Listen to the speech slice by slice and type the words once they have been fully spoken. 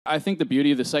I think the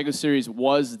beauty of the Psycho series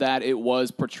was that it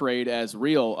was portrayed as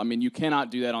real. I mean, you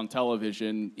cannot do that on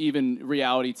television. Even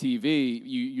reality TV,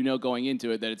 you know going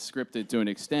into it that it's scripted to an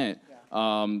extent.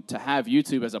 To have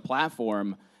YouTube as a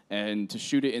platform and to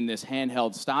shoot it in this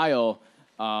handheld style,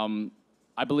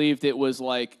 I believed it was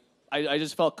like, I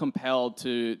just felt compelled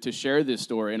to share this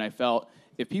story, and I felt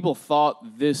if people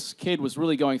thought this kid was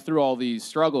really going through all these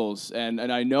struggles, and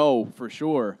I know for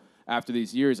sure after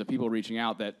these years of people reaching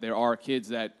out that there are kids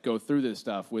that go through this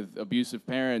stuff with abusive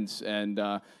parents, and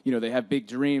you know, they have big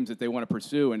dreams that they want to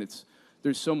pursue, and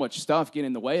there's so much stuff getting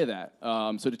in the way of that.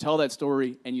 So to tell that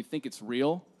story and you think it's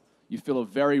real, you feel a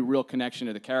very real connection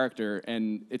to the character,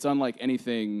 and it's unlike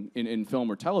anything in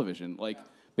film or television. Like,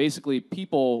 basically,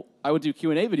 I would do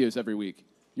Q&A videos every week.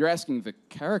 You're asking the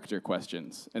character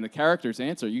questions, and the characters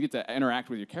answer. You get to interact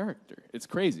with your character. It's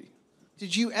crazy.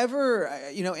 Did you ever,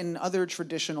 you know, in other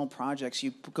traditional projects,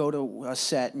 you go to a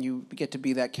set and you get to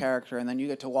be that character and then you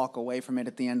get to walk away from it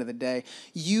at the end of the day.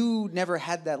 You never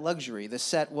had that luxury. The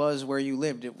set was where you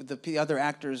lived. The other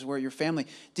actors were your family.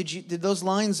 Did those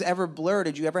lines ever blur?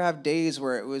 Did you ever have days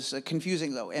where it was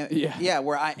confusing, though? Yeah,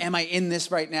 where am I in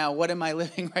this right now? What am I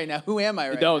living right now? Who am I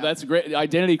right now? No, that's great.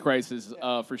 Identity crisis,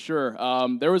 for sure.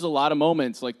 There was a lot of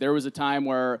moments. Like, there was a time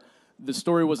where the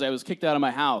story was I was kicked out of my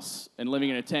house and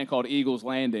living in a tent called Eagles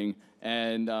Landing,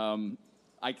 and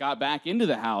I got back into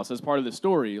the house as part of the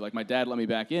story. Like, my dad let me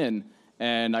back in,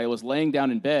 and I was laying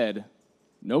down in bed.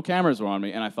 No cameras were on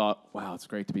me, and I thought, wow, it's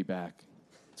great to be back.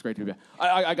 It's great to be back.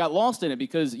 I got lost in it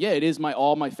because, yeah, it is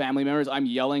all my family members. I'm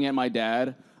yelling at my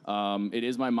dad. It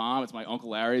is my mom. It's my Uncle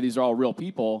Larry. These are all real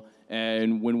people.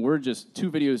 And when we're just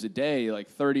 2 videos a day, like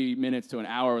 30 minutes to an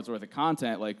hour's worth of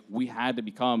content, like, we had to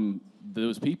become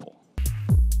those people.